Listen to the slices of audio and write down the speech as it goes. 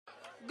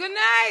Good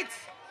night.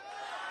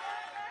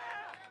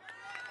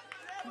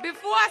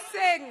 Before I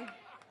sing,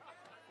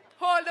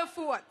 hold the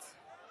fort.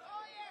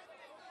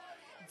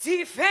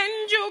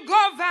 Defend your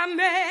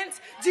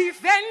government,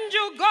 defend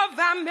your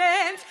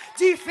government,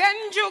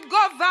 defend your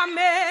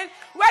government.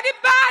 Where the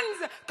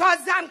bands? Cause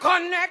I'm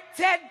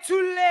connected to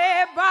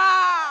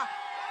labor.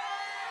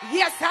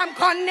 Yes, I'm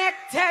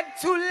connected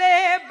to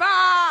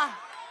labor.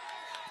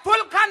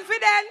 Full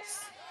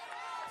confidence,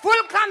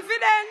 full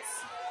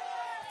confidence,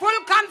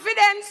 full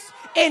confidence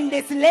in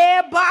this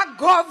labor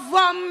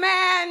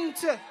government.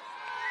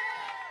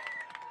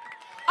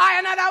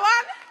 Another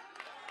one?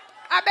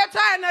 I bet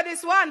I know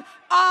this one.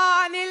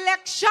 On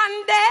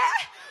election day,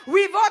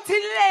 we vote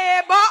in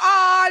labor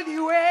all the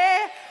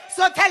way.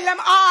 So tell them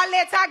all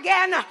it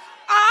again.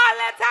 All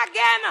it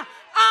again.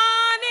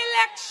 On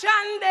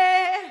election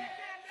day.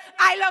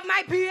 I love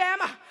my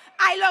PM.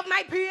 I love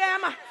my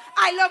PM.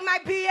 I love my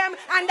PM.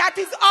 And that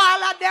is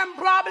all of them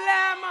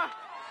problem.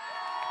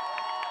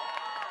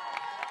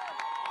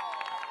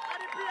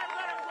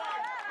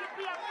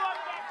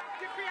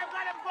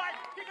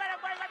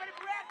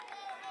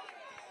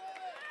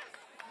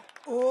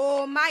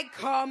 Oh, my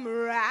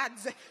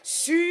comrades,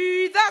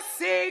 see the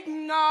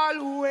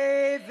signal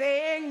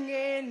waving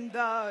in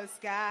the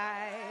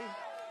sky.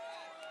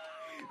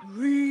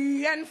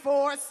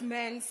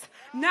 Reinforcements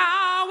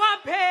now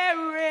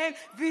appearing,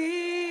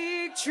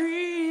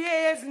 victory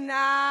is nigh.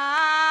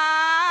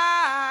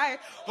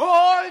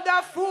 Hold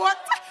the fort,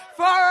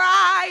 for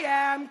I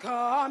am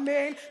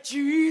coming.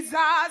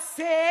 Jesus,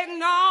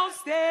 signal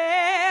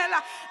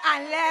still,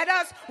 and let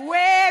us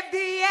wave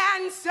the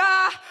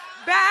answer.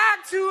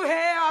 Back to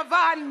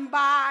heaven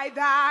by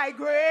thy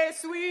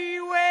grace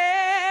we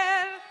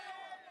will.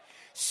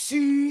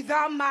 See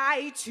the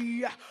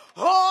mighty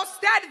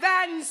host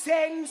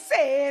advancing,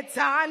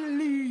 Satan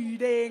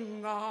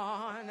leading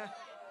on.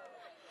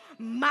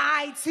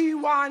 Mighty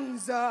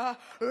ones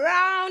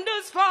around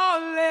us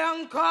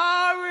falling,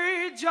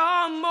 courage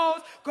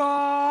almost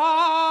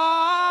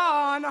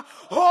gone.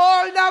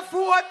 Hold the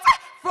fort,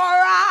 for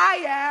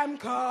I am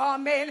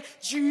coming.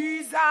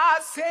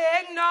 Jesus,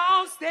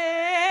 signal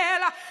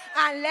still,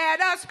 and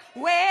let us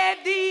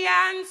wait the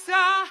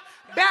answer.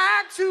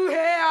 Back to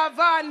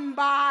heaven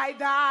by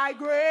thy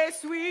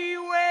grace we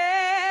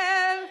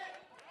will.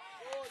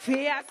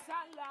 Fierce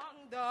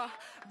along the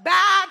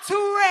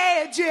battle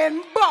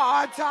raging,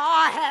 but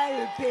our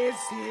help is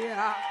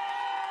here.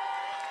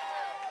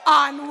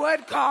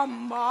 Onward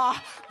come,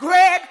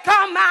 great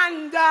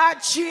commander,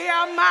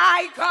 cheer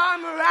my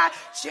comrade,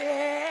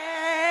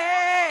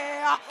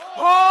 cheer.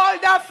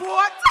 Hold the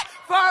fort,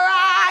 for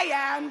I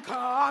am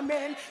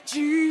coming.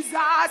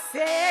 Jesus,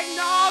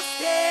 signal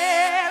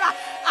still,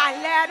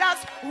 and let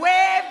us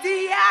wave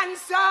the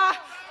answer.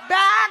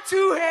 Back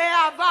to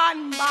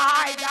heaven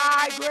by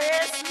thy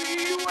grace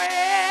we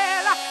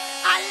will.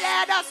 And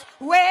let us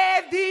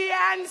wave the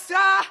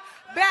answer.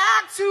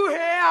 Back to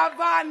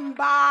heaven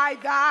by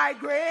thy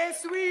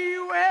grace we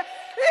will.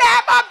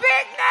 Labor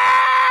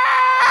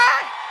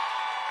picnic!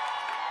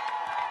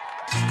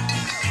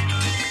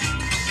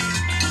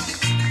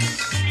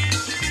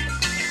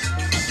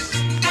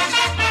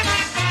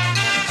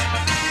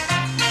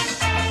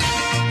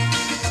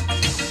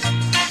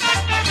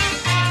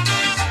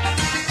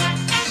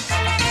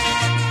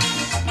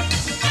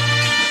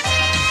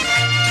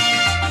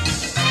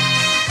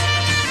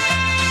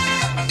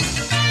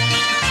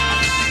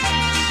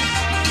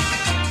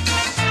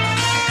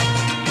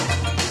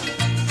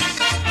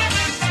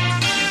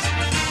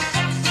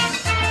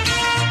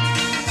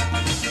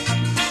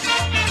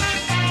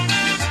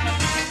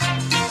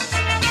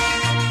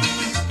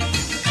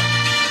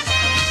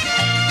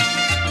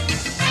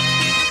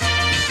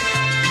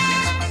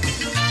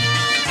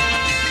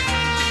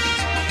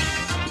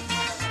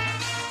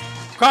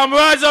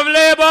 Comrades of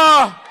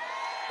labor,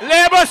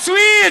 labor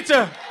sweet,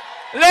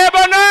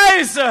 labor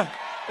nice,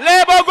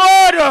 labor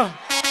good.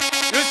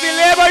 You see,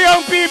 labor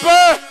young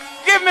people,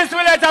 give Miss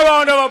Willett a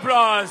round of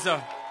applause.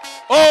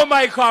 Oh,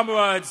 my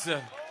comrades.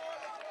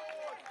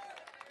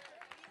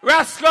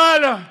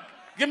 Rascal,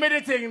 give me the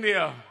thing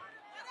there.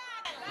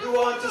 We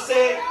want to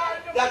say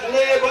that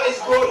labor is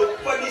good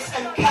for this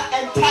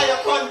entire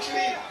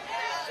country.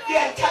 The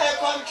entire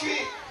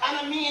country. And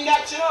I mean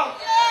that, you know,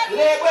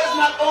 labor is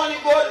not only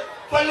good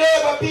for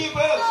labor people,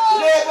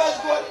 labor is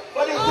good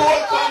for the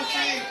whole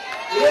country.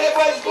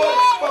 Labor is good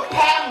for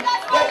PAM,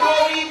 they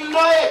don't even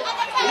know it.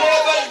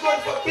 Labor is good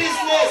for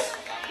business.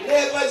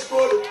 Labor is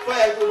good for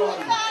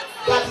everyone.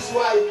 That is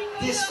why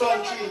this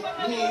country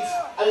needs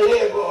a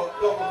labor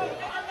government.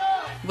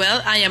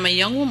 Well, I am a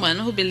young woman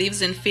who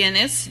believes in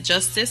fairness,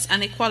 justice,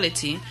 and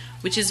equality,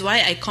 which is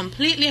why I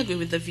completely agree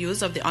with the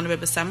views of the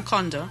Honorable Sam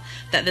Kondo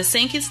that the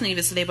St.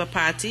 Kitts-Nevis Labour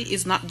Party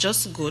is not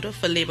just good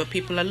for Labour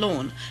people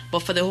alone, but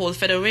for the whole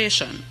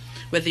federation,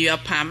 whether you are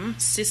PAM,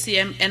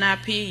 CCM,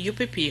 NRP,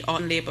 UPP, or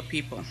Labour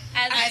people.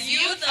 As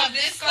youth of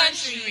this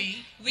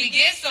country, we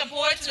give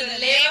support to the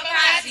Labour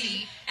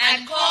Party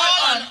and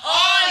call on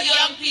all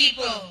young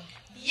people.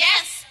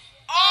 Yes,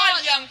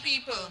 all young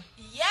people.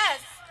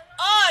 Yes,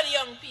 all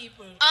young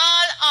people.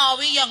 All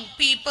our young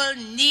people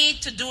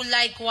need to do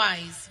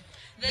likewise.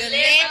 The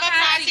Labour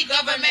Party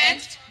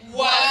government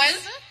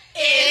was,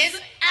 is,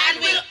 and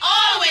will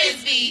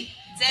always be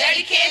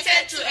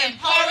dedicated to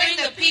empowering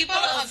the people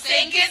of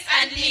St. Kitts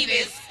and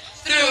Nevis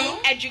through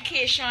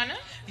education,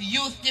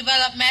 youth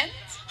development,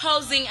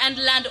 housing and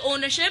land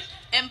ownership,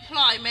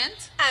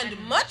 employment, and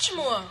much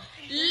more.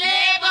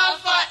 Labour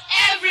for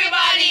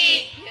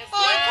everybody.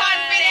 Full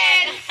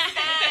confidence.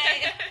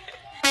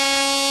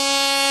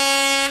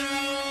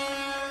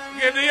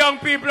 Give the young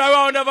people a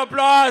round of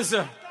applause.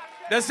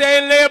 They're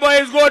saying Labour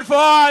is good for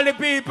all the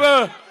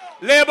people.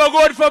 Labour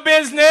good for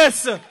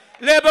business.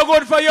 Labour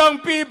good for young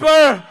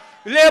people.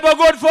 Labour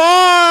good for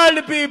all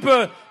the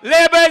people.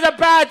 Labour is a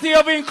party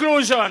of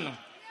inclusion.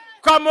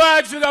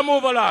 Comrades, we can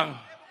move along.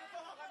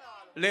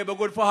 Labour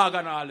good for hog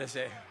and all, they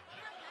say.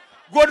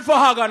 Good for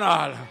hog and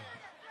all.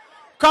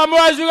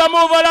 Comrades, we can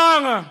move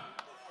along.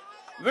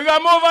 We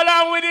can move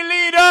along with the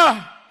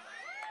leader.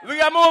 We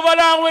can move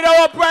along with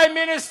our Prime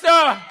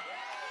Minister.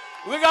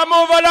 We can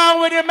move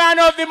along with the man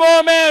of the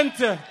moment.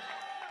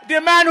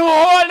 The man who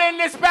holding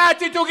this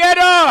party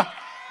together.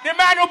 The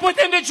man who put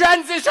in the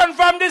transition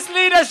from this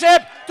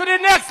leadership to the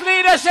next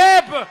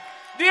leadership.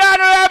 The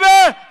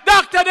Honorable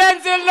Dr.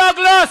 Denzil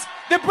Douglas,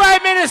 the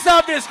Prime Minister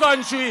of this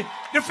country.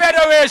 The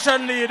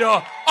Federation leader,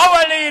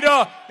 our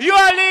leader,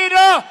 your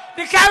leader,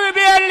 the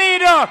Caribbean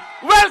leader.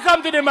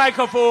 Welcome to the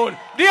microphone,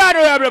 the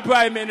Honorable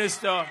Prime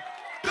Minister.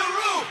 The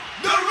room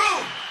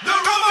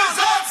is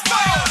on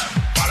fire.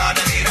 Follow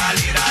the leader,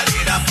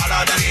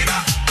 follow the leader.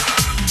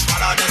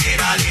 Follow the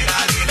leader,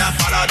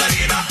 follow the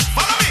leader.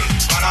 Follow me.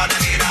 Follow the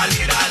leader,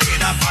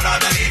 follow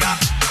the leader.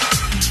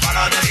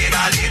 Follow the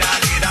leader,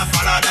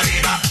 follow the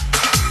leader.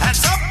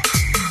 Hands up,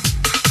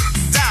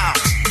 down,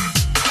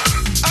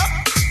 up,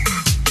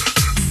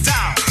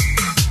 down,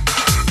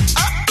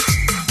 up,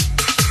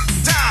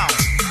 down,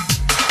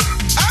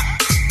 up,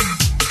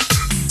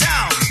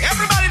 down.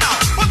 Everybody now,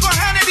 put one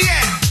hand in the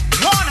air.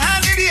 One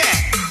hand in the air.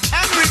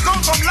 And we go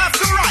from left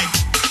to right.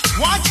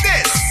 Watch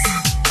this.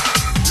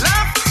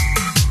 Left,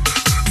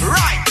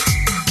 right.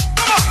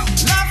 Come on.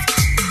 Left,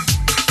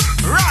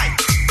 right.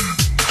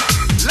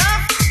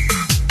 Left,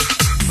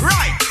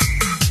 right.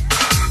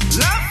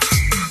 Left,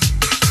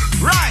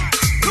 right.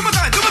 Two more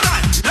time.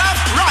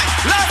 Left, right.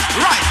 Left,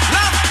 right.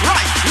 Left,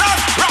 right.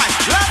 Left, right.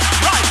 Left,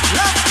 right.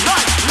 Left,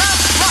 right.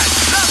 Left, right.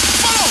 Left.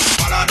 Follow.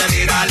 Follow the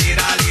leader.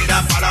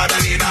 Follow the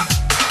leader.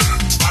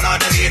 Follow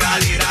the leader. Follow the leader.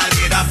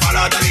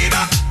 Follow the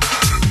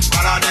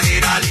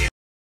leader.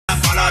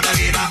 Follow the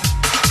leader.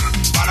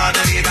 Follow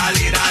the leader.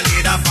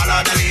 Follow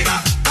the leader.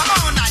 Come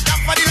on now,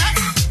 jump for the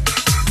left.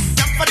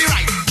 Jump for the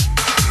right.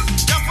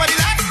 Jump for the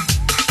left.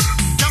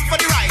 Jump for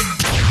the right.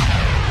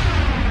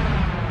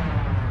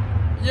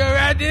 You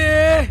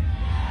ready?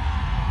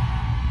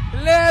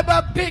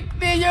 Labour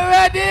picnic, you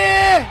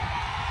ready?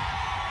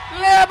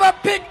 Labour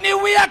picnic,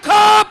 wake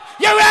up!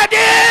 You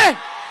ready?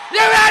 You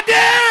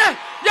ready?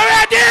 You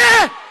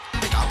ready?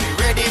 Because we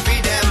ready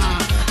for them.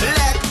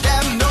 Let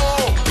them know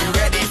we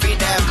ready for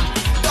them.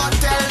 Don't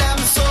tell them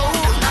so.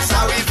 That's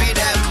how we feed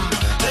them.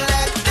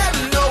 Let them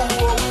know.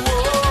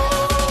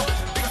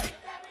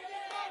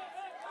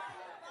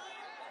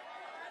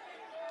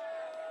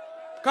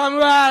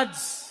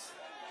 Comrades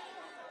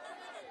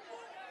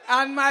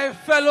and my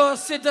fellow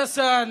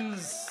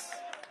citizens,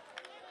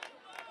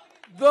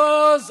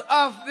 those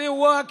of the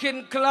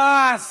working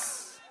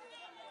class,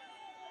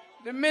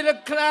 the middle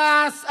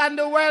class and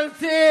the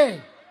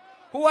wealthy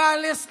who are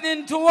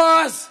listening to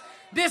us,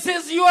 this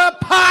is your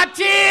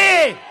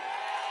party.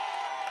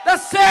 The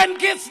St.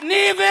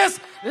 Kitts-Nevis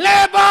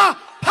Labour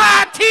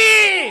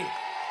Party.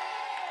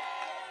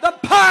 The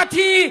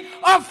party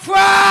of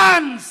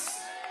France,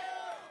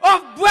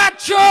 of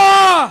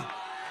Bradshaw,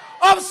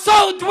 of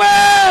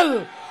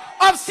Southwell,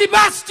 of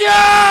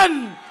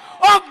Sebastian,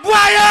 of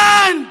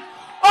Brian,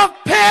 of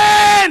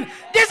Payne.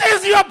 This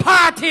is your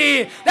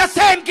party, the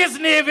St.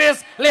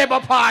 Kitts-Nevis Labour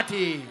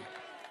Party.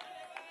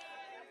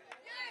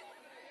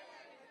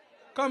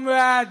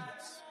 Comrades,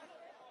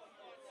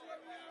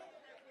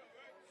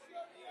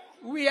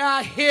 we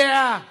are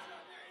here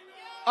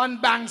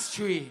on Bank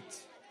Street.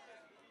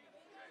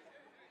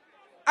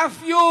 A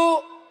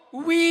few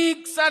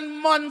weeks and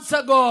months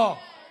ago,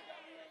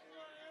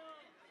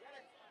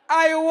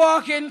 I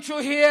walk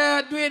into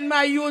here doing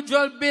my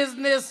usual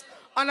business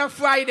on a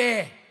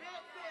Friday.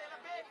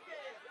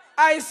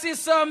 I see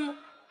some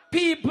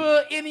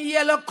people in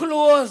yellow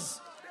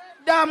clothes,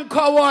 damn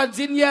cowards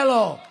in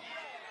yellow,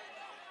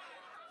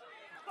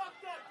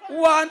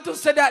 want to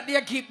say that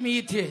they keep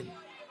meeting.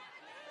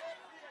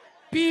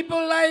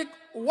 People like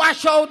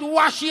Wash Out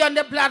Washy on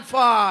the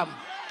platform.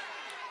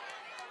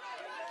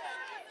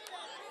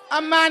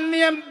 A man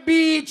named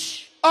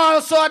Beach,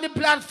 also on the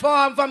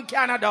platform from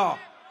Canada.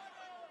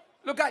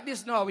 Look at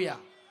this now here.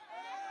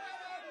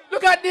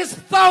 Look at these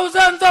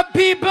thousands of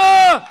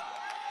people.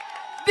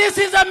 This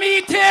is a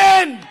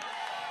meeting.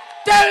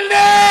 Tell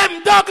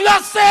them,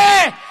 Douglas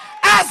say,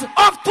 as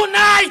of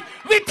tonight,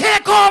 we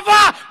take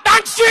over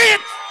Bank Street.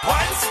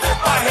 One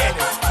step ahead,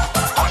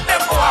 on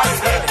them boys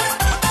head.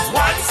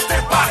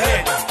 them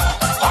ahead.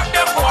 Cut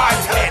them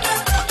boys head.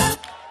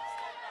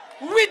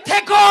 We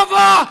take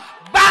over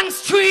Bank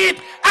Street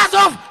as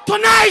of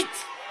tonight.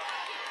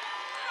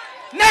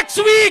 Next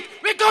week,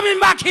 we're coming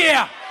back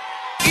here.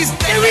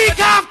 The week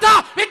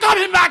after, we're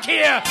coming back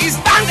here.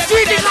 Bank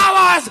Street is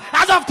ours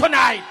as of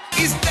tonight.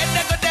 Is dead,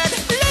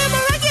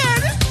 labor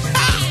again.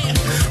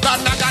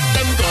 God, I got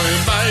them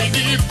going by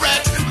the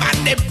breath. Man,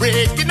 they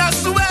breaking a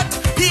sweat.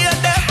 Hear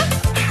them.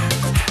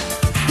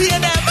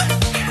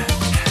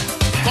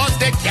 Cause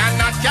they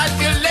cannot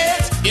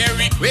calculate. Their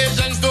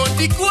equations don't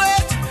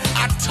equate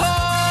at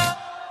all.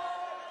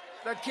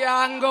 They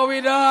can't go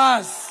with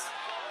us.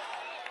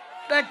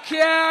 They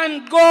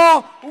can't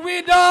go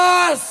with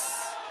us.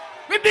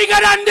 We're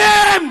bigger than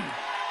them.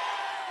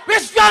 We're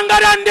stronger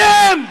than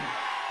them.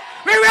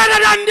 We're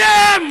redder than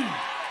them.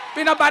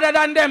 We're not better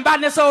than them.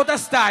 Badness out of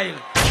style.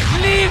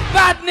 Leave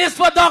badness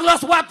for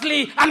Douglas,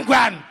 Watley, and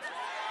Grant.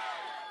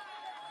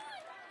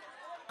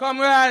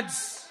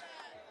 Comrades,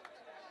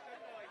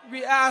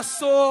 we are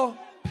so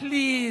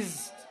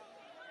pleased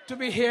to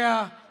be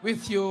here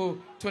with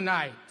you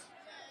tonight.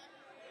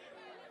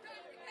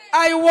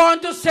 I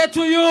want to say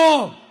to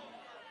you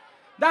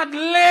that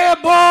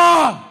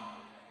labor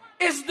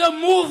is the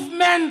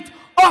movement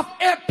of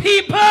a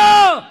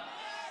people.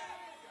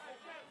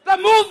 The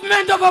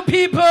movement of a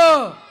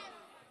people.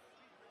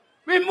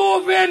 We're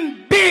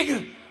moving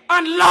big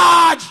and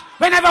large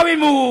whenever we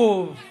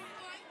move.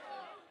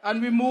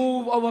 And we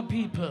move our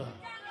people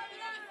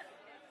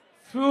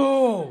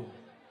through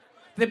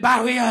the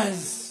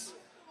barriers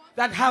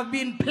that have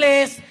been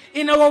placed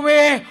in our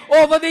way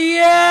over the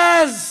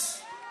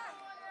years.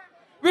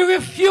 We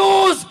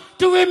refuse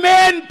to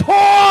remain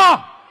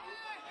poor.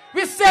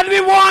 We said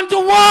we want to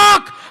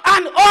work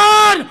and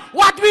earn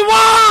what we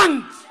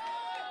want.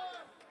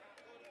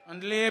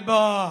 And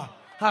labor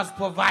has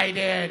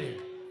provided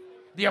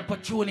the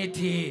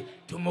opportunity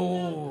to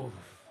move.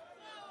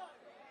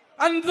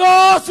 And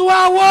those who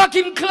are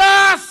working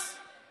class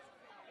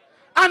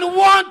and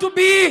want to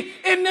be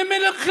in the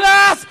middle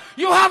class,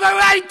 you have a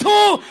right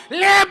to.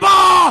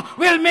 Labor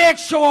will make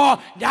sure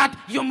that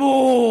you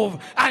move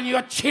and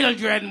your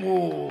children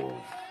move.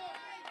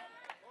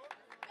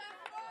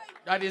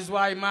 That is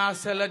why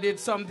Marcella did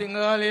something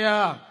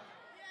earlier.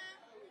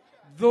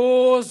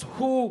 Those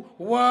who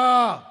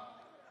were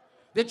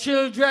the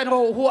children,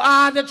 who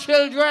are the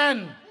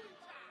children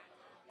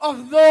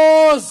of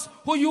those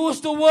who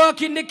used to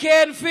work in the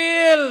cane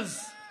fields,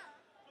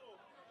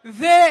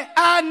 they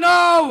are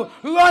now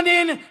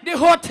running the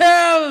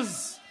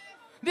hotels,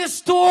 the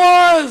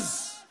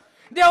stores,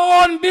 their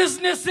own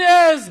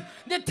businesses,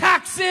 the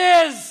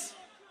taxis.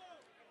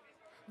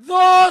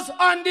 Those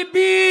on the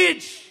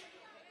beach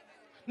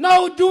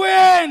now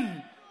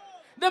doing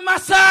the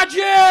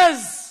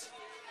massages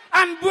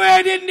and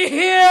braiding the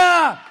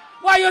hair.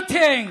 What you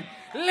think?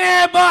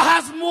 Labor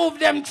has moved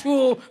them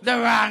through the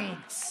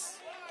ranks.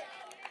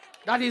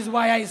 That is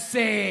why I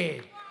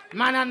say,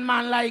 man and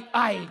man like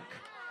Ike,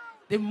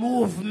 the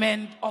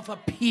movement of a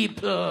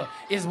people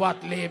is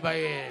what labor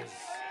is.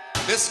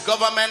 This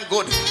government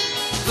good.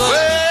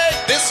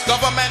 Wait, this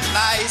government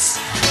nice.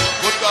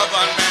 Good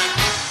government.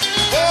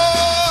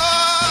 Boy,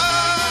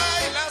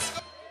 let's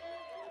go.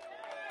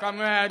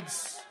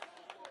 Comrades,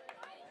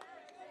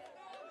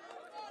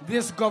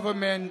 this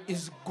government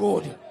is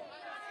good.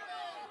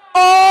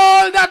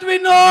 All that we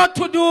know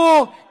to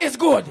do is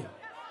good.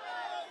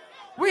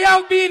 We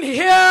have been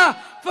here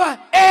for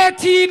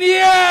 18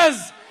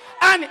 years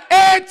and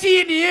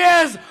 18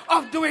 years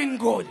of doing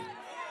good.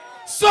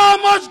 So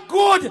much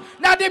good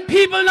that the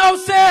people now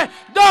say,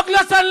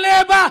 Douglas and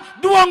Labour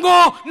don't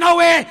go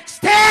nowhere.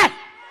 Stay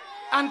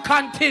and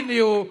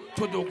continue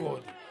to do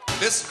good.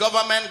 This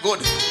government good.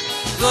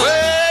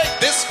 Wait,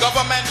 this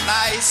government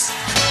nice.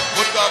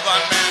 Good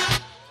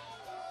government.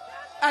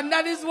 And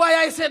that is why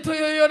I said to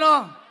you, you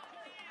know,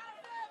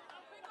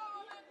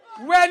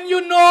 when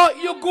you know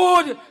you're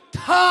good,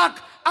 talk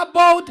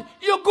about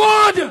you're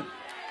good.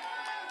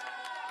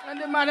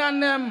 And the man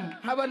and them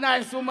have a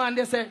nice woman,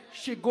 they say,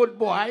 she good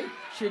boy,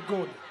 she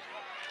good.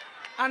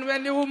 And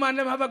when the woman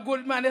them have a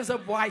good man, they say,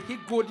 boy, he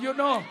good, you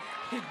know,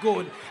 he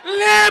good.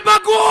 Labor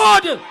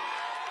good.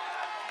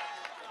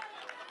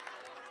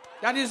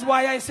 That is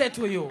why I say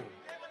to you,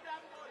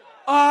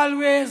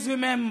 always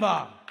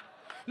remember,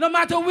 no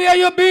matter where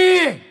you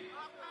be,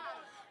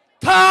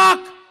 talk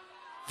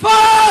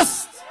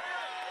first.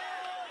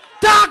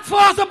 Talk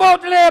first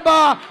about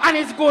labor and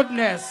its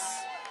goodness.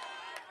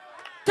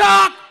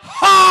 Talk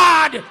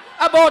hard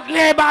about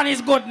labor and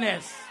its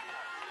goodness.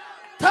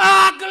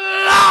 Talk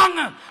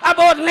long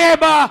about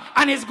labor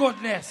and its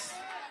goodness.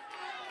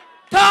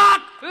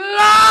 Talk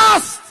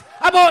last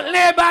about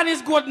labor and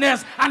its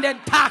goodness, and then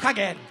talk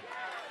again.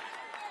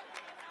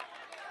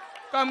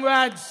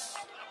 Comrades,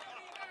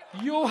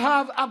 you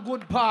have a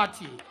good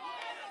party.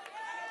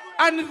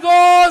 And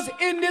those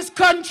in this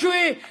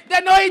country,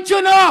 they know it,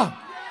 you know.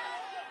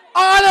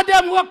 All of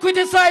them who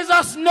criticize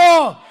us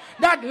know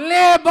that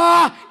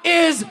Labour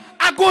is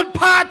a good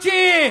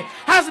party,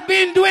 has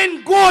been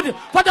doing good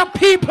for the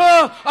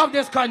people of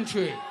this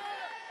country.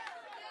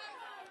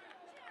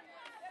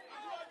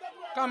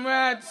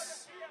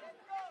 Comrades,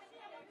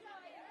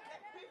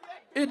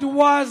 it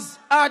was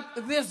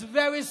at this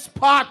very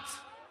spot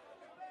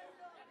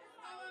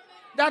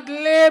that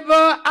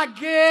Labour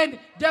again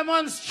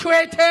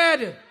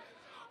demonstrated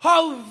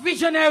how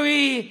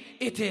visionary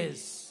it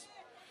is.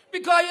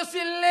 Because you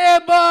see,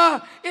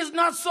 Labour is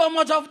not so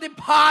much of the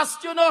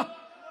past, you know.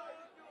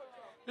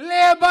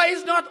 Labour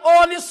is not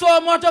only so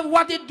much of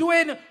what it's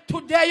doing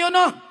today, you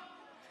know.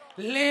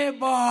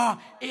 Labour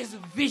is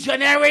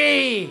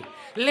visionary.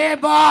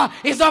 Labour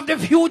is of the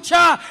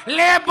future.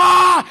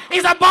 Labour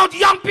is about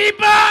young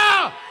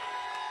people.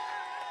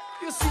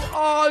 You see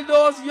all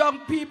those young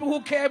people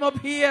who came up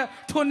here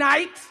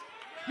tonight?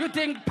 You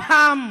think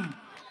Pam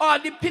or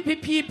the Pippi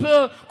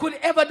people could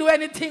ever do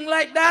anything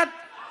like that?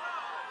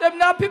 Them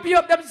not Pippi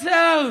up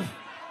themselves.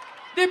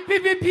 The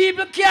Pippi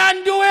people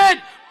can't do it.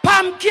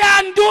 Pam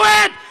can't do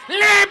it.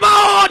 Labour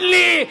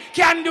only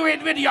can do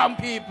it with young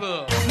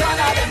people. None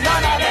of them,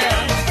 not one of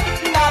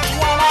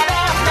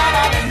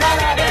them, none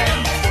of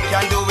them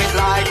can do it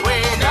like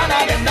we. None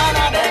of them, not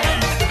one of them.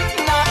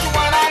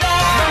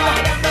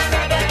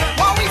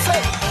 What we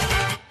say?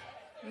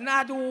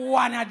 Not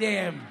one of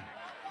them.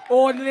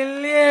 Only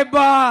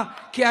Labour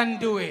can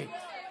do it.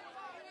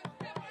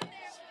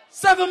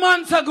 7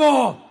 months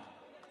ago,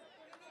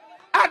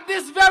 at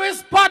this very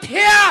spot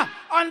here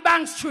on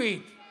Bank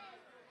Street,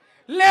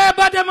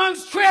 Labour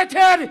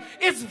demonstrated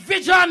its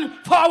vision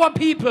for our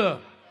people.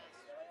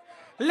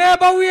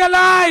 Labour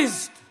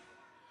realized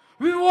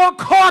we were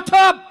caught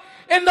up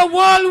in the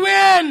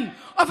whirlwind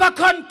of a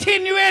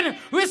continuing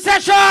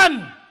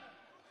recession,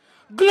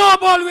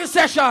 global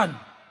recession.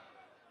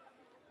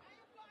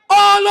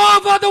 All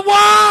over the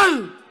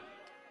world,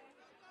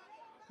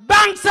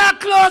 banks are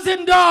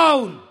closing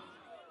down.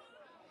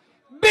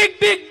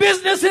 Big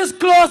businesses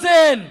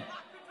closing.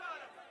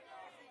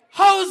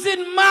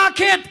 Housing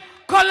market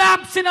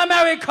collapse in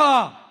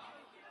America.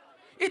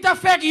 It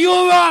affects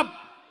Europe,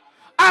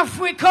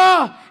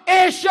 Africa,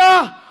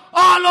 Asia,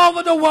 all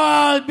over the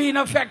world being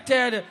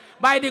affected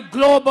by the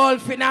global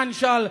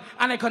financial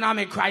and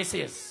economic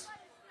crisis.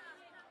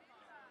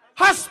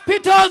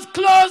 Hospitals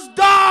closed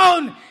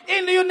down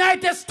in the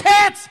United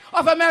States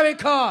of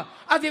America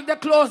as if they're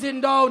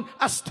closing down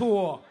a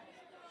store.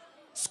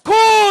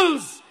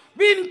 Schools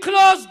being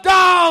closed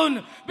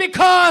down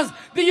because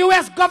the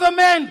U.S.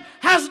 government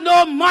has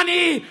no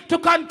money to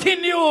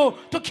continue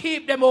to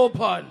keep them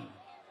open.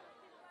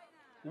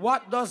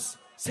 What does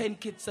St.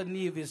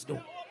 Kitts-Nevis do?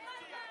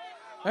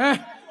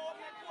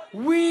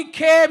 We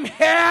came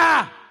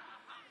here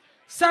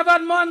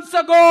 7 months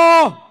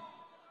ago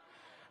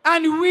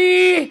and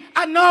we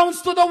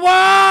announced to the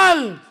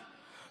world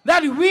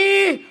that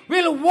we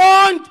will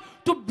want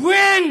to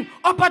bring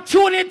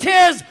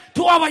opportunities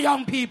to our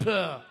young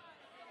people.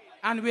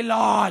 And we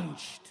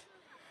launched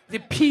the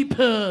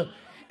People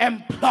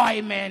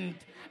Employment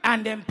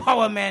and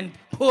Empowerment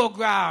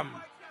Program.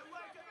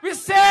 We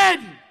said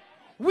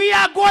we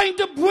are going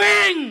to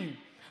bring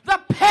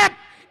the pep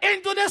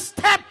into the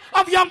step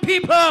of young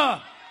people.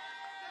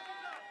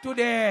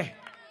 Today,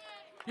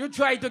 you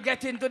try to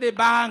get into the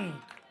bank.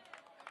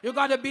 You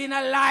got to be in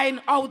a line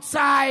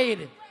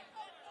outside.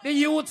 The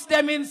youths,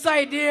 them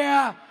inside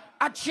there,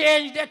 I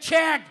change the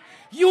check.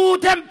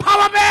 Youth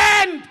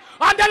empowerment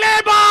on the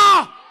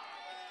Labour.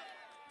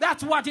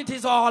 That's what it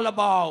is all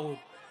about.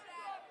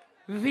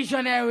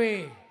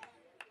 Visionary.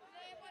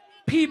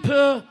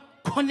 People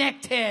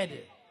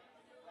connected.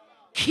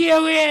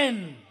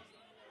 Caring.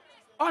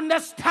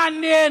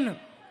 Understanding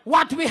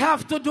what we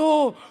have to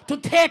do to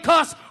take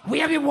us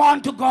where we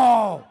want to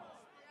go.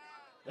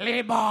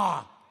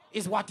 Labour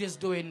is what is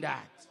doing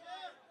that.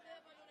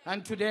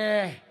 And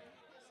today,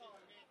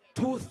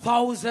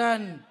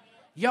 2,000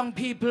 young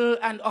people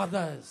and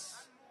others.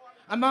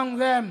 Among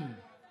them,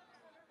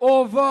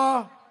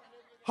 over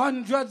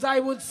hundreds, I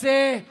would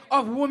say,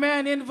 of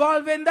women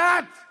involved in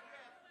that.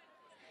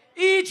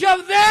 Each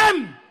of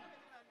them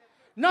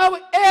now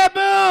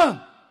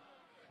able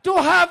to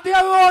have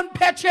their own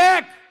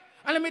paycheck.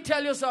 And let me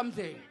tell you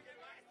something.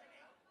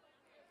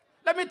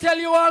 Let me tell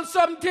you all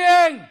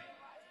something.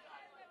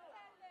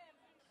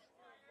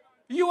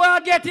 You are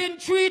getting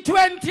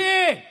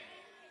 $3.20.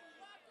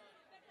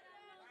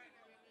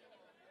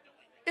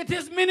 It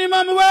is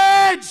minimum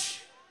wage.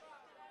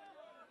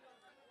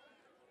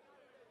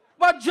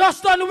 But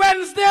just on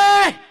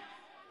Wednesday,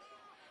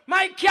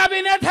 my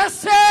cabinet has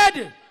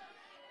said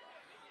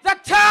the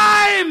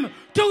time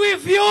to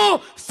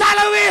review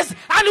salaries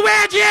and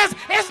wages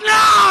is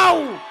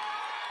now.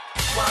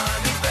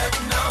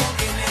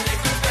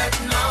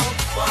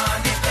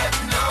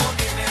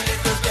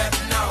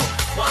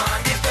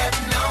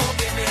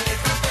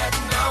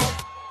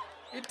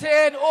 It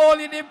ain't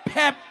only the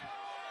pep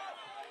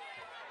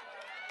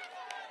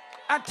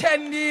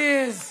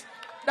attendees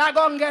that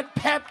gonna get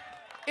pep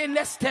in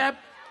the step.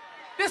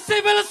 The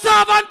civil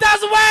servant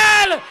as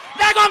well,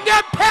 they're gonna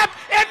get pep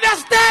in the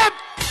step.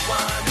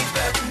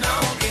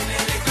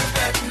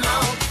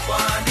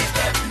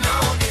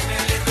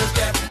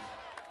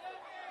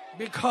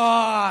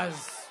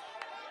 Because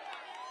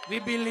we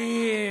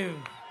believe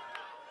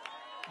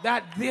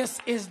that this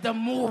is the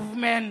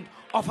movement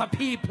of a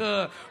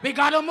people. We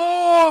got to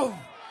move.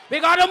 We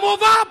got to move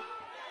up.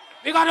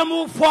 We got to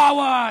move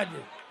forward.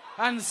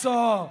 And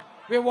so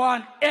we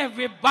want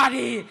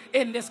everybody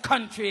in this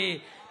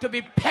country to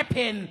be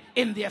pepping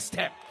in their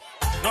step.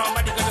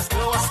 Nobody gonna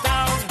slow us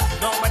down.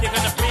 Nobody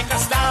gonna break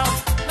us down.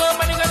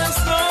 Nobody gonna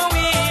slow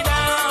me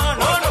down.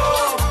 Oh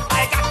no,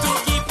 I got to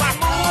keep on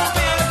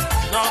moving.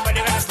 Nobody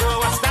gonna slow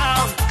us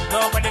down.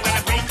 Nobody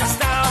gonna break us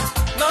down.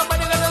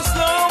 Nobody gonna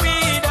slow me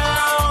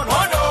down.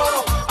 Oh no,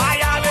 I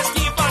always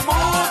keep on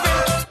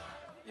moving.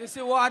 You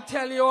see what I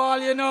tell you all,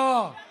 you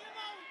know?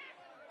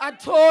 I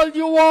told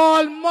you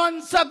all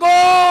months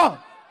ago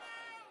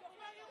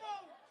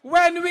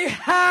when we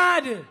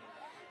had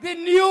the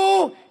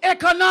new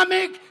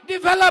economic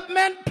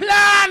development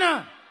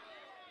plan.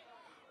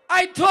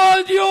 I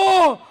told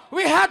you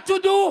we had to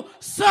do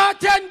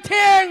certain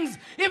things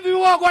if we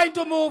were going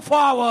to move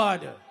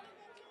forward.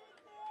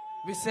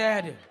 We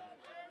said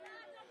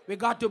we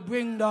got to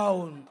bring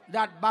down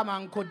that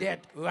Bamanko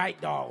debt right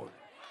down.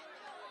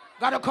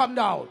 Got to come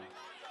down.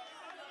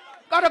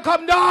 Got to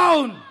come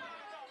down.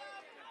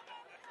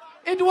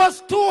 It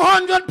was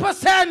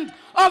 200%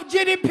 of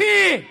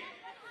GDP.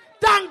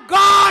 Thank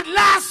God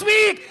last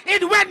week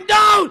it went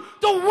down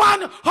to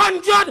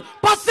 100%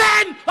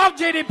 of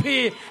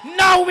GDP.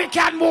 Now we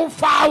can move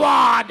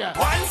forward.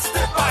 One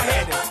step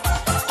ahead,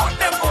 on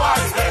them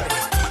boys' head.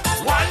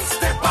 One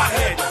step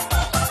ahead,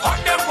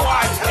 on them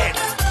boys' head.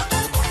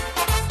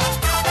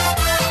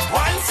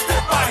 One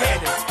step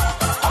ahead,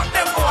 on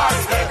them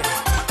boys' head.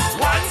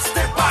 One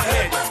step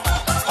ahead,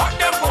 on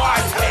them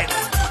boys' head.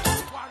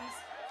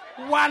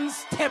 One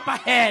step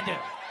ahead.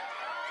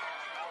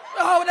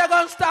 How are they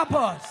going to stop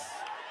us?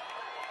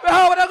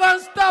 How are they going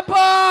to stop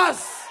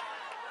us?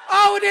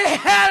 How the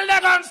hell they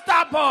going to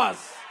stop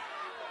us?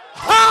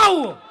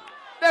 How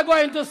they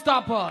going to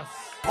stop us?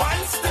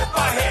 One step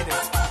ahead,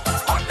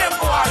 on them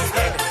boys'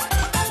 head.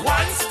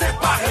 One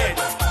step ahead,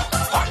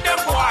 on them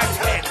boys'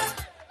 head.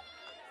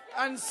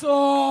 And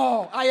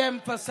so I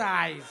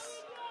emphasize,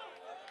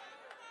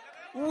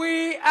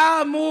 we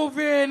are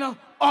moving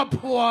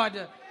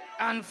upward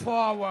and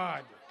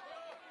forward.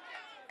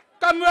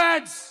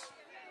 Comrades,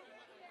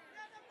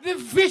 the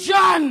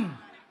vision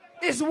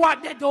is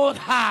what they don't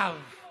have.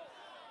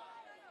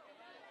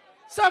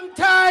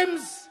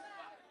 Sometimes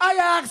I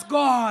ask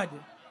God,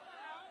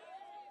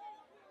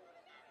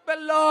 but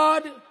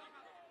Lord,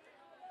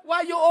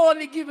 why you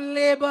only give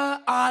labor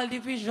all the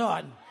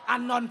vision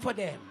and none for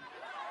them?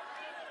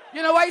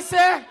 You know what I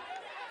say?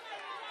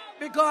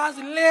 Because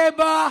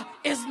labor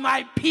is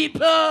my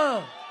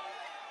people.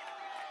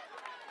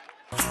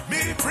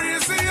 Me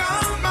praise the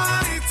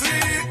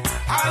Almighty,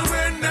 all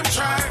when them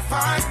try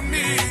find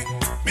me.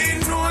 Me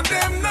know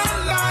them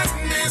not like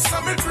me,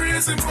 so me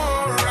praise him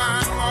more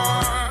and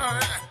more.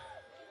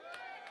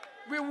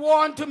 We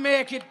want to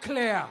make it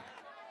clear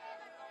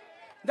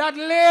that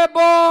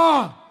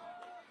Labour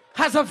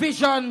has a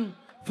vision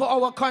for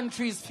our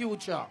country's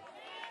future.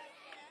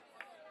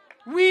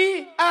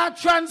 We are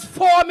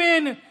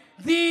transforming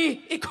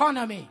the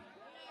economy.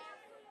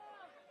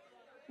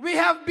 We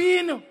have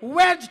been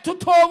wedged to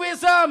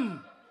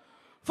tourism,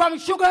 from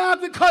sugar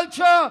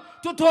agriculture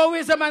to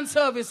tourism and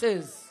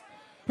services.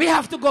 We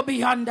have to go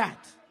beyond that.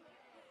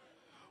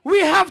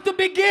 We have to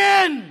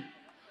begin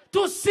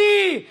to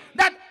see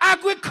that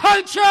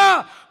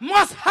agriculture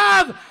must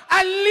have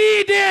a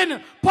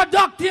leading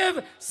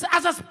productive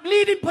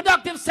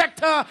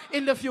sector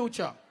in the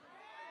future.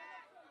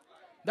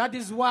 That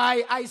is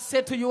why I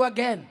say to you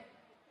again,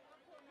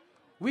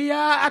 we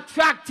are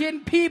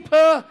attracting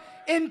people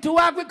into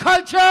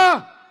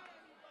agriculture.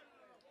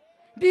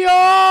 The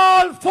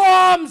old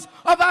forms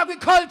of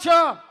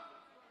agriculture,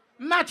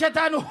 machete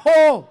and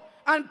hoe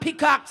and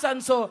pickaxe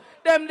and so,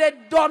 them they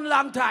done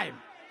long time.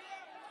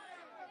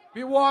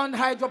 We want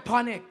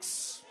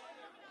hydroponics.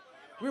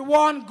 We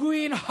want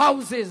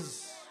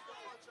greenhouses.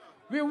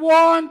 We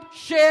want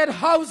shade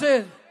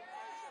houses.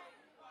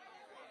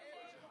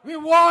 We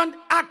want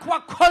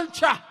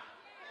aquaculture.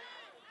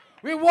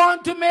 We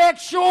want to make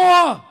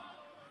sure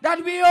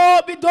that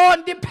we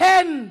don't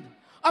depend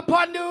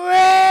upon the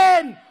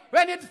rain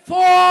when it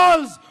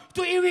falls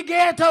to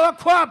irrigate our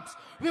crops.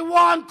 We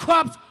want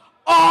crops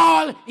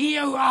all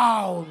year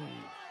round.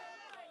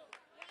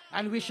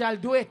 And we shall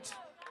do it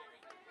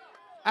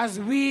as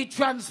we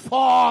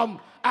transform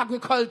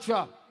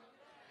agriculture.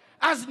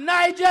 As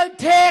Nigel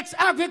takes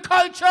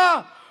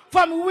agriculture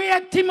from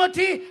where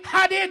Timothy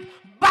had it,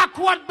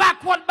 backward,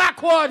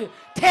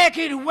 take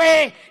it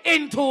way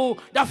into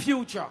the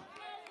future.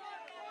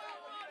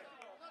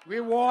 We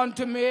want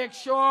to make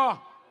sure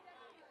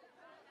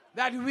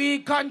that we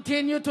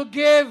continue to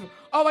give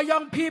our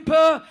young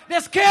people the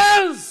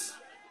skills.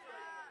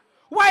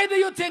 Why do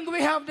you think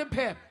we have the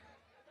PEP?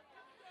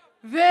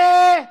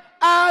 They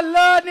are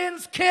learning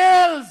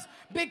skills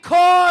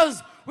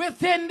because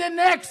within the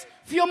next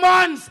few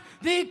months,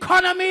 the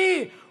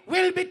economy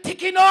will be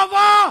ticking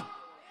over.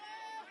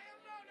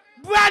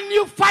 Brand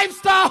new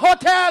 5-star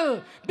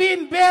hotel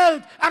being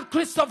built at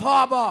Christopher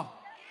Harbour.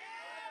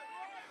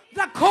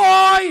 the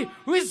Koi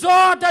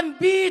Resort and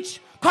Beach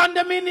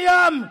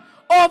condominium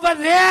over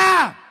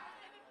there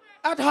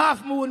at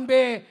Half Moon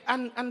Bay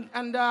and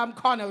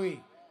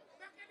Connery.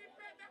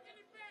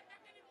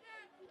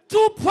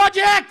 2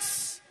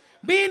 projects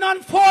being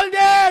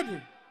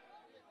unfolded.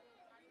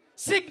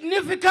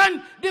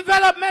 Significant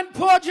development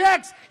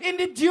projects in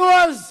the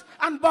Dewars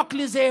and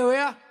Buckley's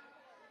area.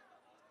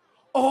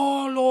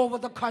 All over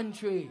the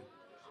country,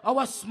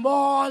 our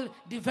small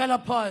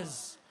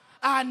developers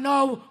are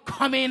now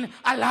coming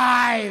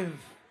alive.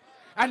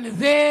 And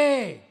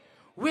they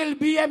will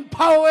be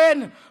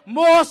empowering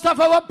most of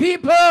our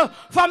people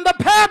from the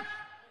PEP,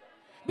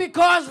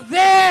 because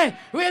they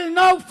will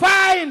now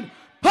find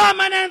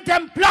permanent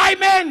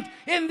employment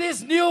in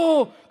these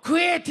new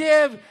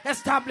creative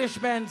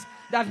establishments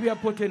that we are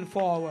putting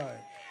forward.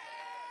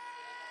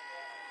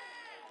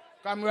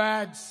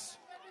 Comrades,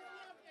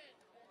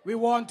 we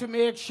want to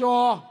make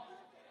sure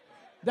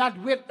that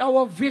with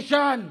our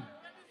vision,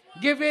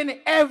 giving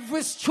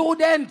every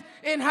student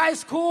in high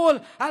school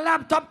a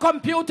laptop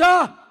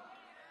computer,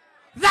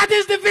 that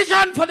is the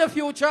vision for the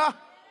future.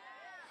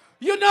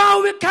 You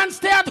know, we can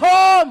stay at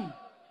home.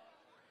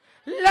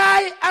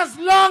 Lie as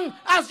long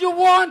as you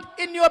want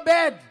in your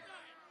bed.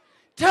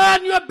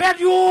 Turn your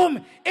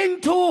bedroom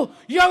into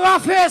your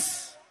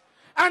office,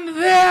 and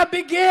there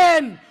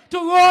begin to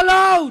roll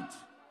out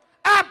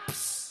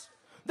apps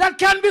that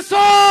can be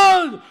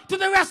sold to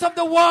the rest of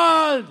the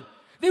world,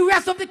 the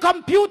rest of the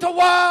computer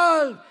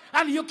world,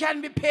 and you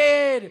can be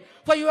paid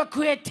for your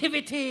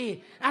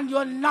creativity and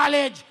your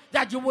knowledge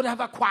that you would have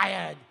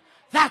acquired.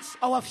 That's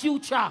our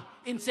future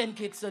in St.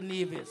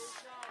 Kitts-Nevis.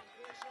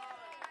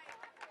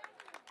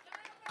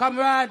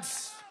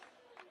 Comrades,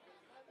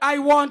 I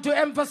want to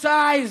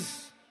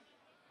emphasize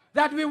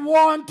that we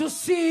want to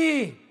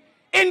see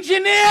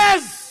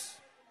engineers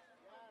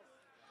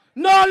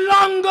no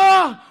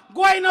longer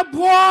going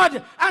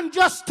abroad and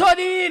just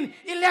studying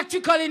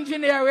electrical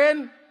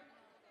engineering.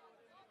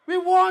 We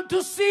want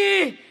to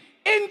see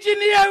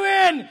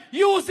engineering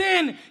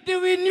using the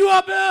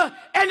renewable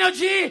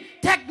energy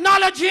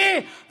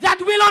technology that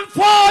will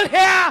unfold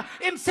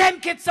here in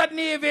St.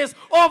 Kitts-Nevis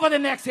over the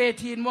next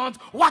 18 months.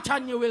 Watch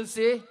and you will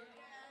see.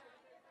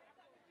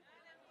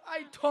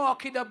 I'm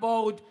talking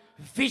about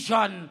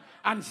vision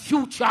and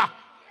future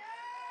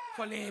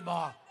for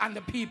labor and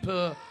the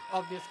people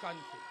of this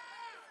country.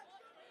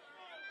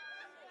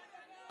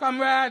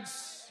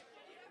 Comrades,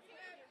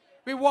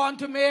 we want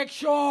to make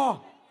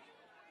sure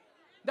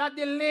that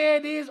the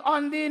ladies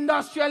on the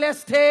industrial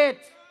estate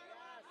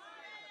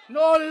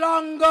no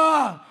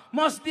longer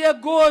must their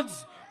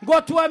goods go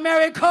to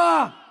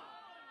America,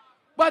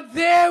 but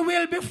they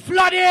will be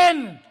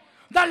flooding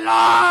the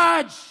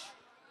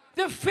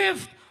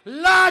 5th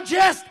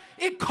largest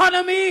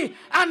economy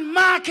and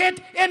market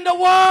in the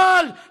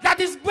world, that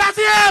is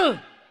Brazil.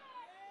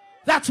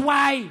 That's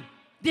why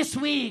this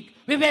week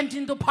we went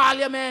into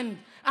Parliament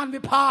and we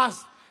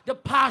passed the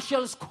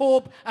partial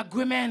scope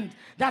agreement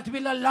that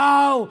will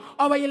allow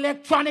our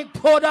electronic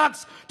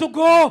products to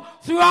go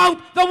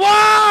throughout the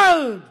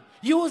world,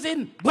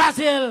 using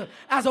Brazil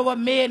as our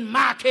main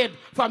market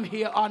from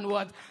here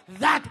onwards.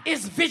 That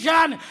is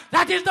vision.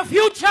 That is the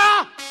future.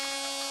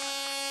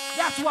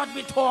 That's what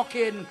we're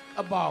talking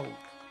about.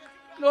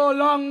 No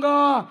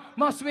longer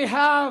must we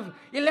have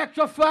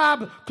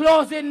Electrofab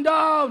closing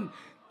down,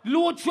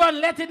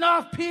 Lutron letting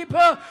off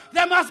people.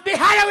 There must be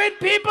hiring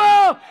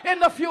people in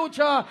the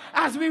future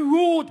as we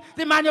root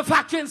the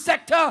manufacturing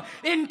sector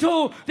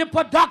into the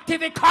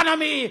productive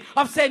economy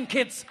of St.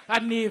 Kitts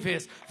and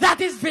Nevis. That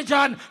is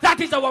vision.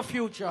 That is our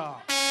future.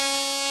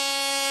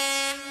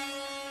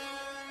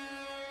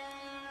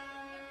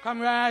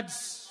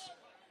 Comrades,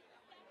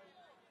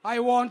 I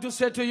want to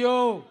say to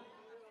you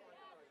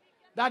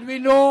that we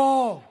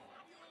know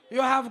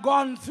you have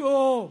gone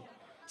through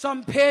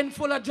some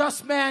painful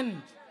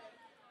adjustment.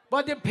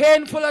 But the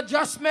painful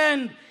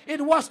adjustment, it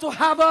was to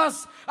have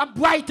us a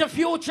brighter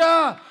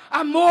future,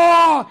 a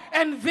more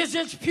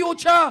envisaged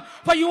future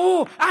for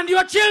you and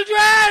your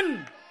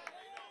children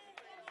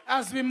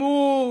as we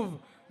move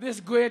this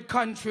great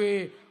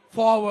country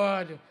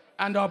forward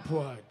and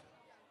upward.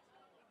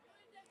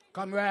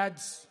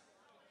 Comrades,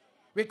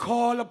 we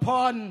call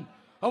upon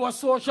our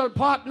social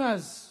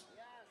partners,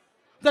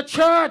 the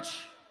church,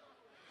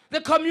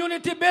 the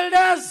community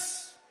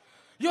builders.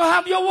 You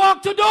have your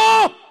work to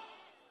do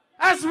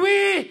as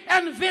we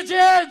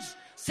envisage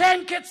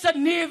St.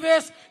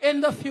 Kitts-Nevis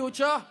in the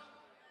future.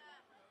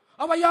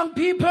 Our young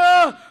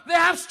people, they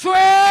have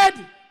strayed.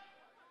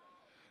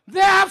 They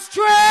have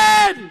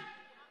strayed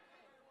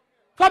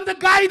from the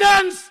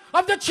guidance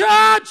of the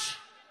church.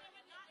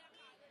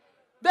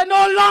 They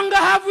no longer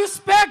have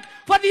respect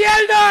for the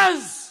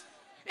elders.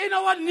 In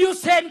our new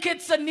St.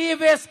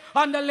 Kitts-Nevis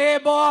under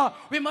Labour,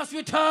 we must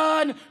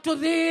return to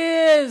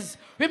this.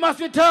 We must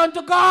return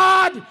to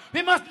God.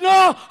 We must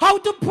know how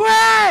to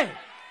pray.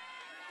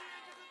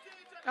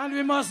 And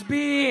we must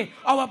be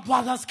our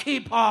brother's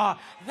keeper.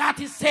 That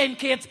is St.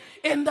 Kitts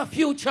in the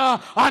future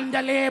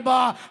under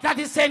Labour. That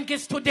is St.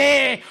 Kitts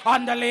today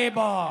under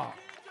Labour.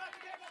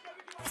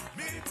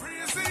 Me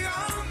praise the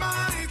Almighty.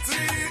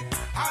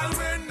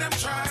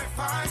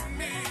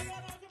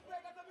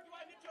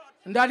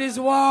 And that is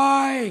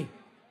why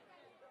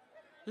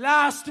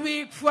last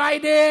week,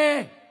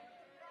 Friday,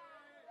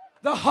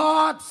 the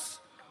hearts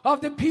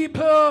of the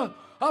people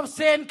of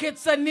St.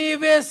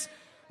 Kitts-Nevis,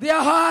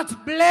 their hearts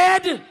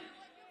bled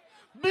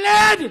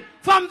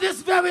from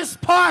this very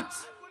spot.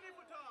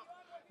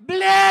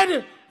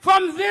 Bled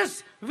from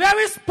this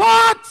very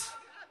spot.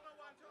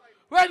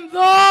 When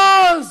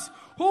those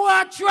who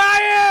are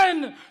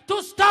trying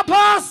to stop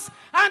us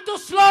and to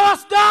slow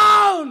us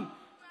down,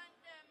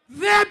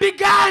 they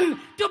began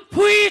to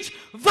preach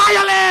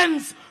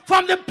violence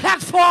from the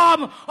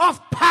platform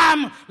of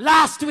PAM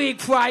last week,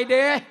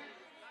 Friday.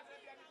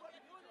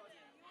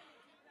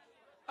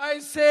 I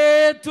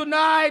say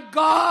tonight,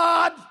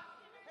 God,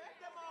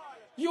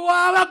 you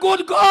are a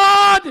good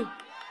God.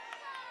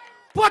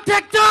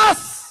 Protect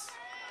us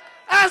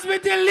as we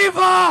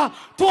deliver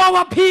to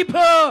our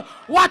people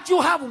what you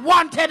have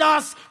wanted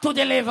us to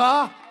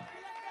deliver.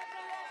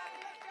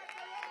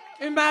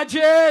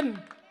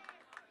 Imagine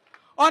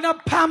on a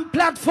PAM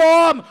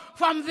platform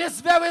from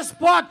this very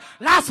spot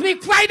last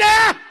week,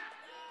 Friday,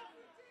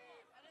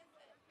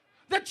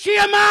 the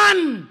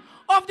chairman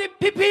of the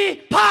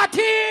PP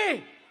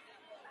party,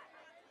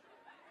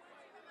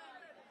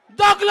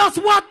 Douglas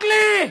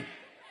Watley,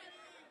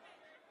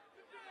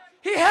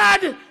 he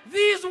had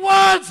these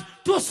words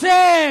to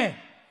say.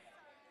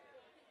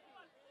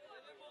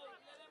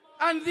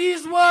 And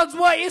these words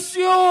were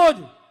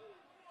issued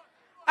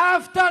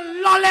after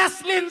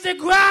lawless Lindsey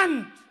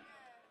Grant,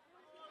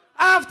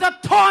 after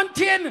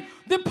taunting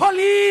the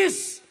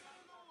police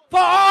for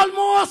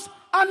almost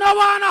an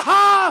hour and a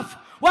half,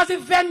 was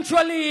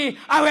eventually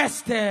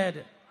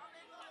arrested.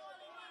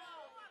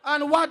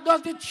 And what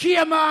does the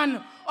chairman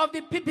of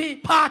the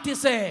PP party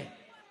say?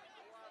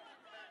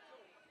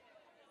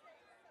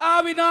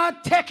 I will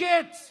not take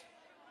it.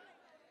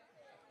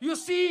 You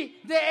see,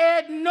 they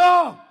ain't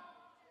no.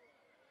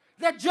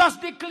 They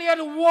just declared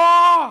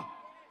war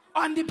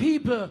on the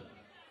people.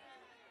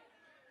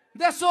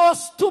 They're so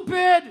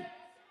stupid.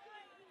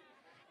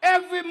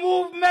 Every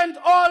movement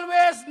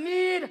always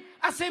need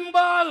a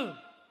symbol.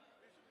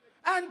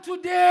 And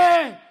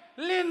today,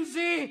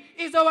 Lindsay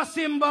is our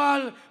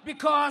symbol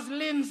because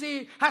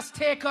Lindsay has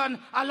taken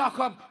a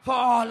lockup for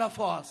all of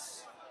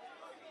us.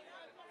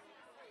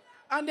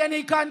 And then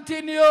he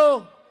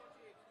continued,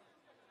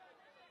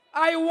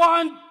 I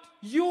want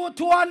you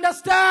to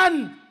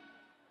understand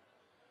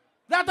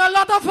that a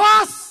lot of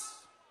us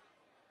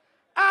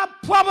are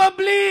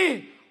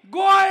probably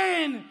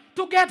going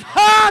to get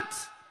hurt.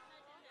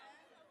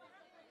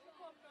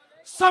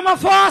 Some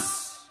of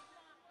us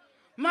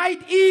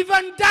might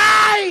even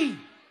die.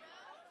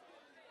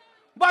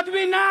 But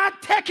we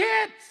not take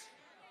it.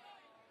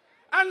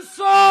 And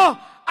so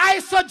I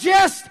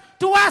suggest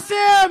to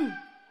Asim,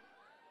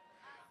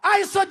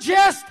 I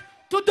suggest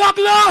to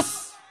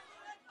Douglas,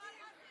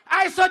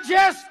 I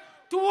suggest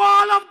to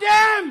all of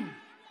them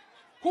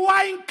who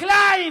are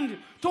inclined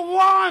to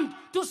want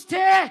to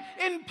stay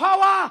in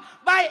power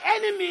by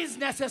any means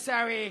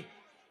necessary.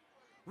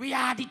 We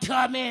are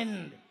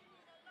determined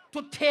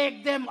to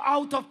take them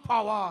out of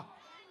power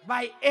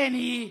by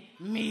any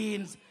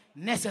means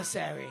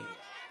necessary.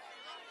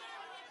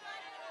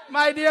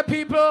 My dear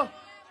people,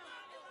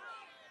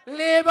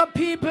 Labour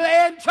people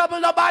ain't trouble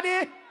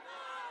nobody.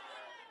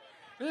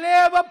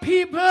 Labour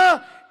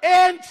people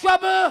ain't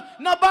trouble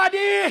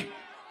nobody.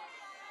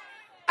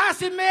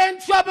 Asim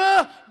ain't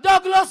trouble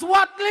Douglas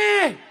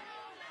Watley.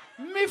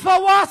 Me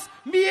for what?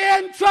 Me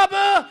ain't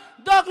trouble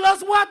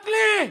Douglas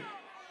Watley.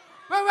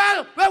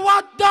 Well,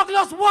 what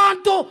Douglas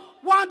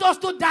want us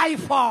to die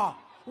for?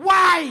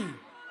 Why?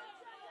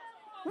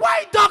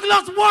 Why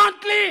Douglas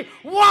Watley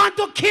want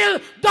to kill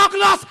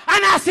Douglas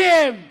and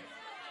Asim?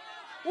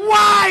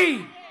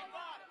 Why?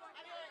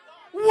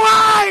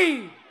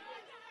 Why?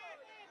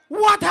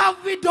 What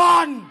have we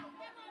done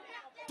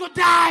to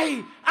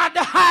die at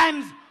the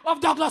hands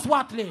of Douglas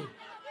Watley?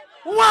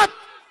 What,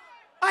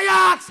 I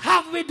ask,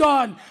 have we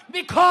done?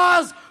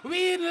 Because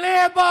we in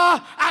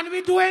Labour and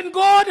we doing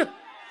good?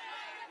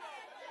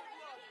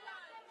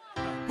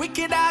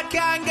 Wicked I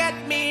can't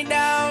get me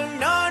down,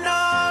 no,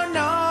 no,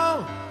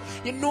 no.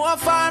 You know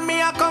for me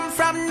I come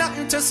from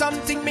nothing to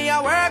something, me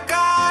I work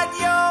hard,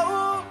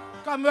 yo.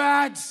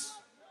 Comrades,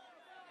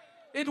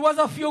 it was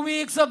a few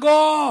weeks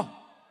ago.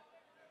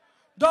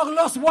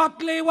 Douglas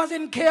Watley was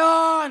in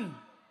Keon.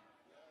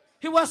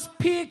 He was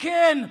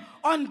speaking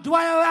on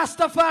Dwyer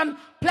Rastafan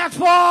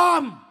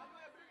platform.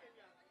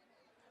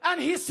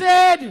 And he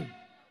said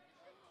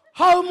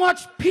how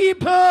much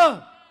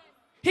people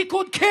he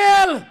could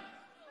kill.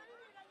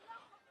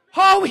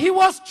 How he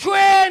was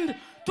trained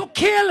to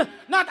kill,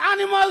 not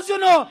animals, you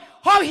know.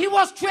 How he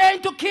was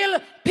trained to kill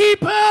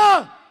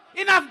people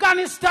in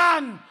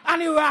Afghanistan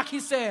and Iraq, he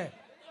said.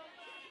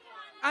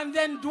 And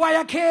then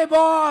Dwyer came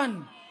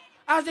on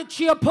as the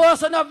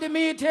chairperson of the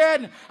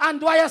meeting. And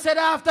Dwyer said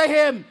after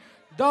him,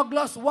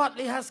 Douglas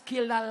Watley has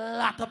killed a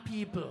lot of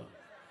people.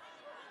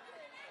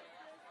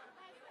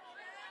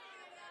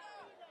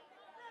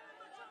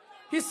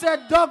 He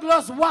said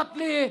Douglas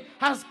Watley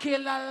has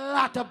killed a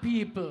lot of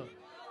people.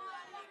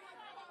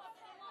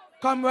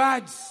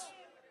 Comrades,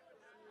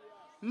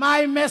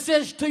 my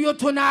message to you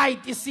tonight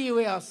is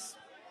serious.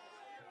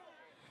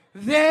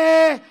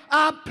 They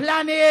are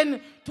planning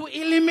to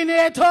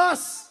eliminate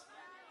us.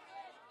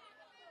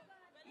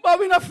 But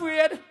we're not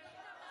afraid.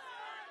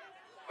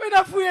 We're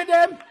not afraid of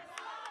them.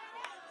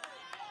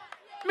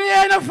 Me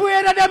ain't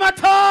afraid of them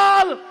at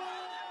all.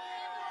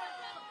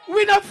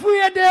 We're not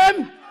afraid of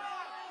them.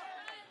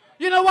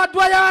 You know what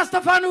Dwyer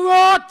Stefan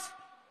wrote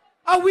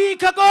a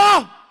week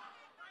ago?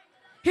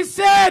 He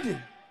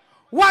said,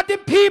 what the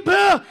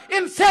people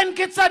in St.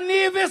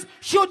 Kitts-Nevis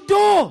should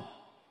do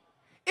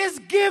is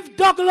give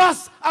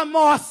Douglas a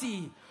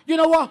mercy. You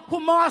know what? Who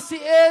Morsi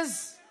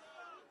is?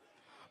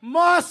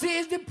 Morsi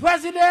is the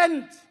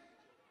president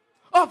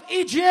of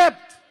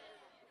Egypt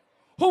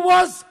who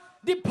was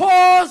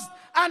deposed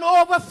and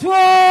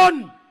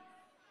overthrown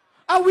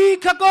a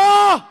week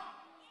ago.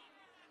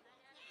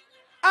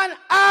 And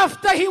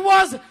after he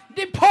was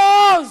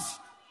deposed,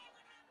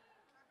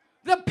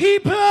 the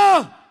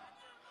people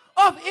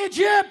of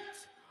Egypt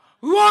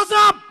rose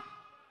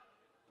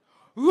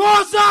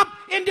up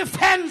in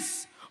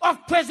defense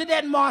of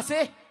President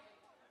Morsi.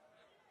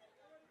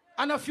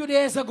 And a few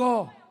days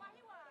ago,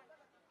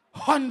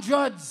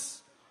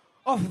 hundreds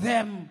of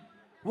them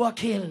were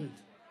killed.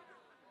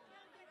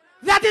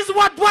 That is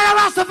what Dwyer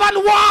Rastafan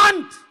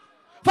want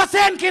for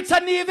St.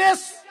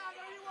 Kitts-Nevis.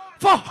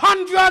 For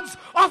hundreds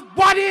of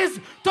bodies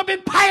to be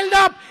piled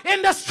up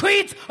in the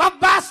streets of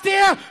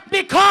Bastille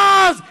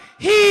because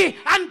he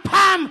and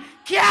Pam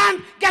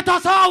can't get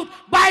us out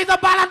by the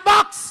ballot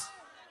box.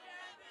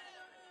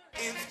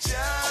 If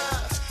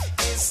Jah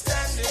is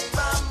standing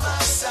by my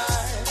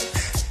side,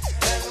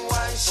 then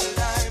why should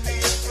I be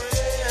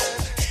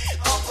afraid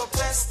of a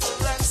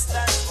pestilence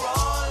that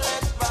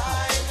crawleth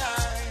by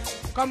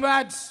night?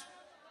 Comrades,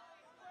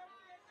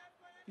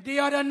 the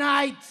other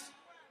night,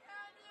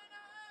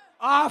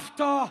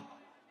 after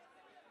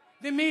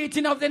the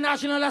meeting of the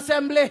National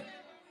Assembly,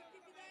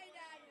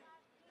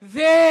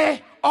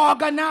 they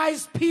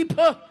organized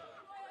people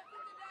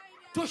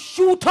to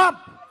shoot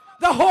up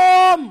the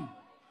home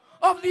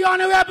of the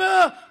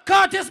Honorable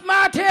Curtis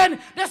Martin,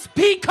 the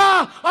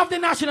Speaker of the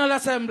National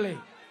Assembly.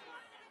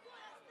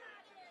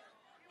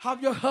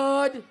 Have you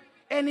heard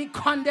any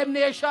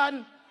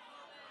condemnation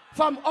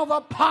from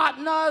our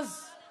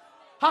partners?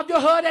 Have you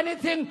heard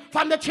anything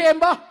from the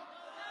chamber?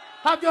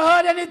 Have you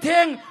heard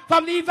anything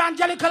from the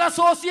Evangelical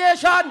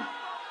Association?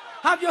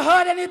 Have you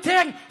heard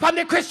anything from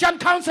the Christian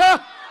Council?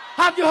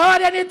 Have you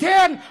heard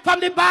anything from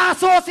the Bar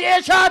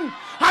Association?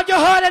 Have you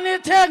heard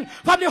anything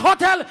from the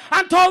Hotel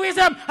and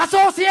Tourism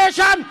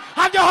Association?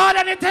 Have you heard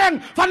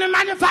anything from the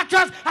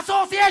Manufacturers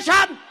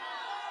Association?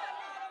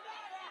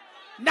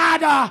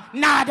 Nada,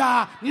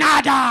 nada,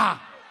 nada.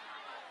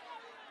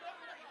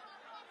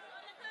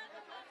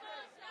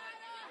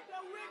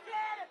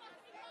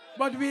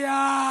 But we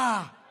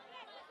are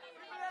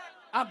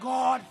a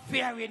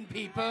God-fearing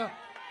people.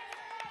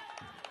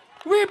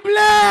 We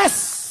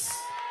bless.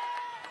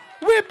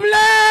 We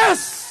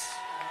bless.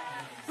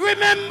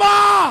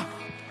 Remember,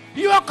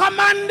 your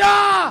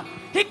commander,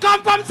 he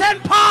come from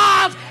St.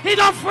 Paul's. He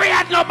don't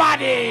fear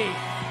nobody.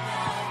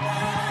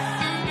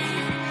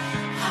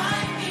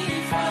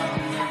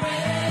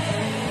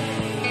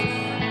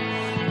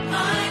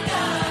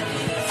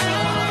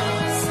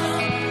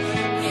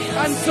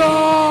 And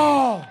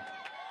so,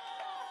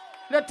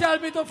 they tell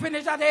me to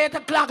finish at 8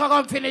 o'clock. I'm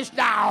going to finish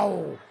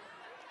now.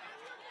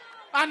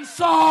 And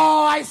so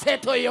I say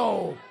to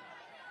you,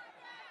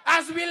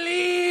 as we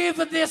leave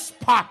this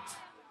spot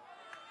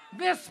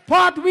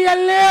where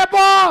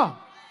Labour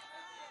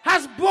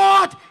has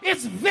brought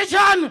its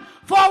vision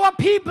for our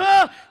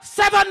people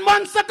 7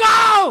 months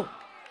ago.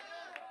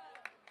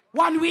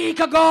 1 week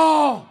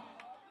ago,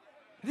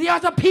 the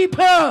other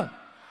people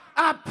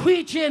are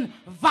preaching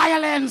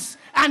violence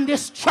and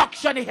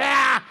destruction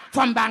here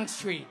from Bank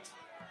Street.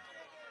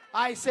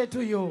 I say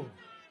to you,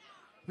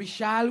 we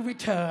shall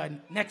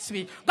return next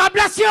week. God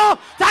bless you.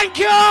 Thank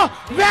you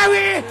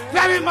very,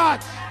 very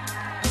much.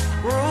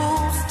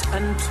 Bruised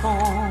and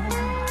torn,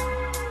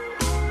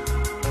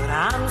 but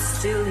I'm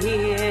still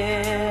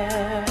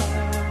here.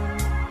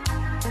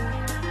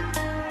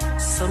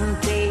 Some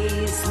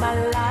days my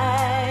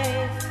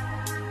life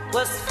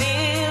was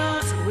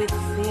filled with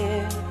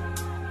fear.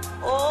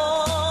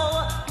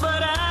 Oh,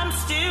 but I'm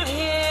still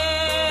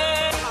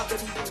here.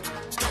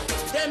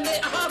 Then they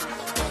have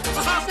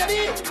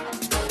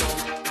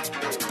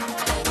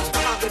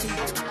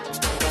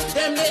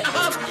Them they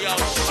have. Yo,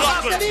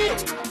 shuckle.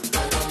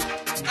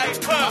 Hey,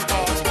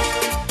 purple.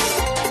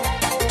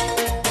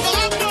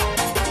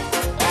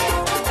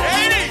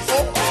 Ladies.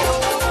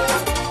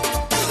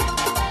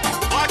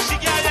 Watch the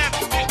girl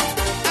left me.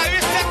 I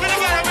respect the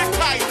girl with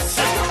tights.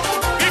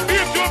 The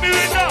beef to me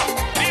window.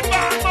 The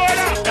band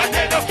border. That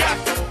they look at.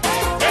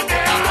 When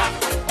they are.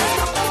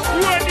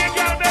 When the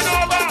girl bend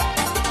over.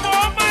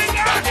 Oh my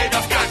God. That they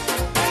look at.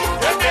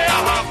 When they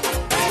are.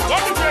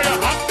 What do they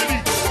have to be?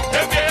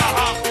 When they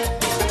are.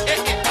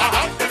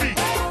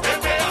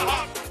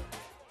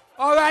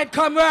 All right,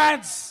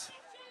 comrades,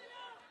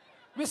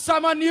 we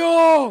summon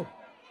you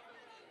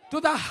to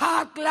the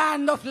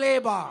heartland of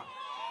labor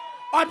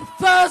on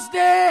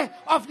Thursday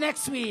of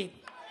next week.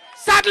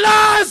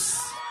 Saddlers!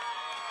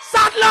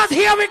 Saddlers,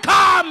 here we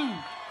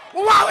come!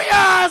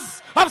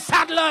 Warriors of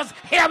Saddlers,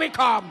 here we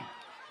come!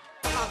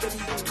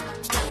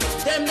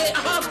 Them they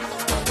have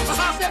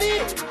the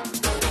beat.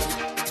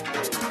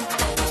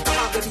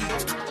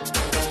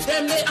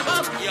 Them they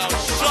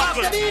have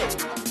the beat.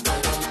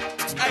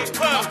 Hey,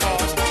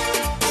 purple.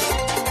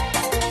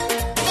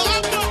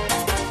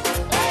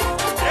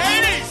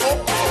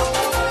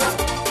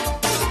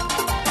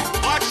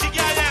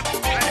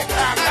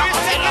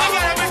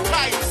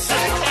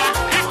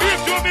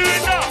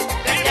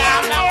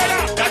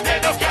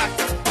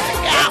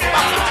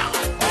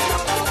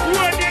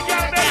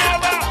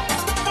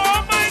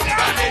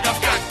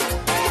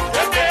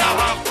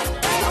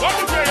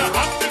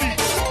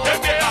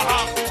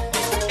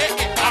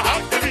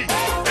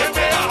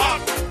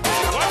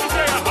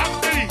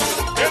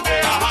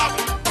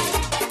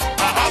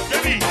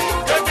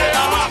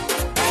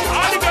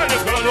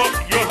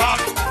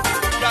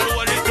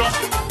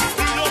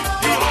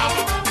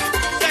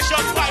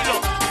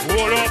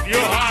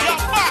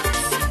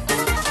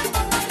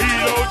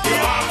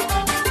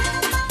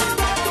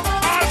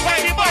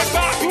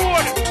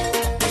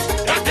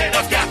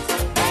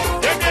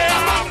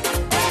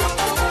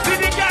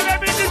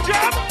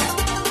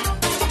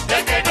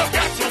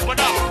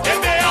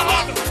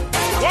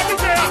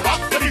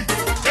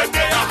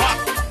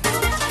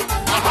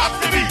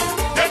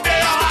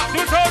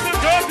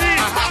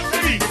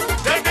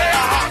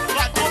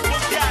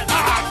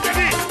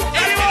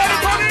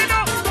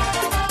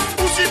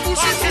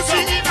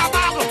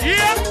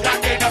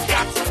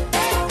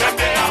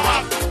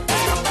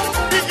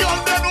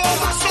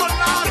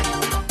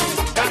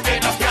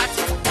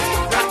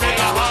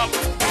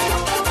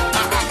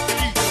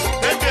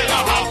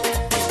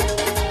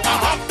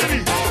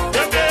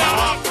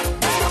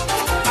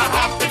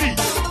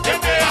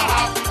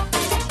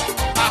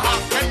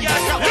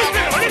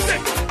 Listen,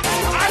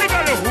 I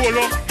got a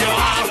whole up.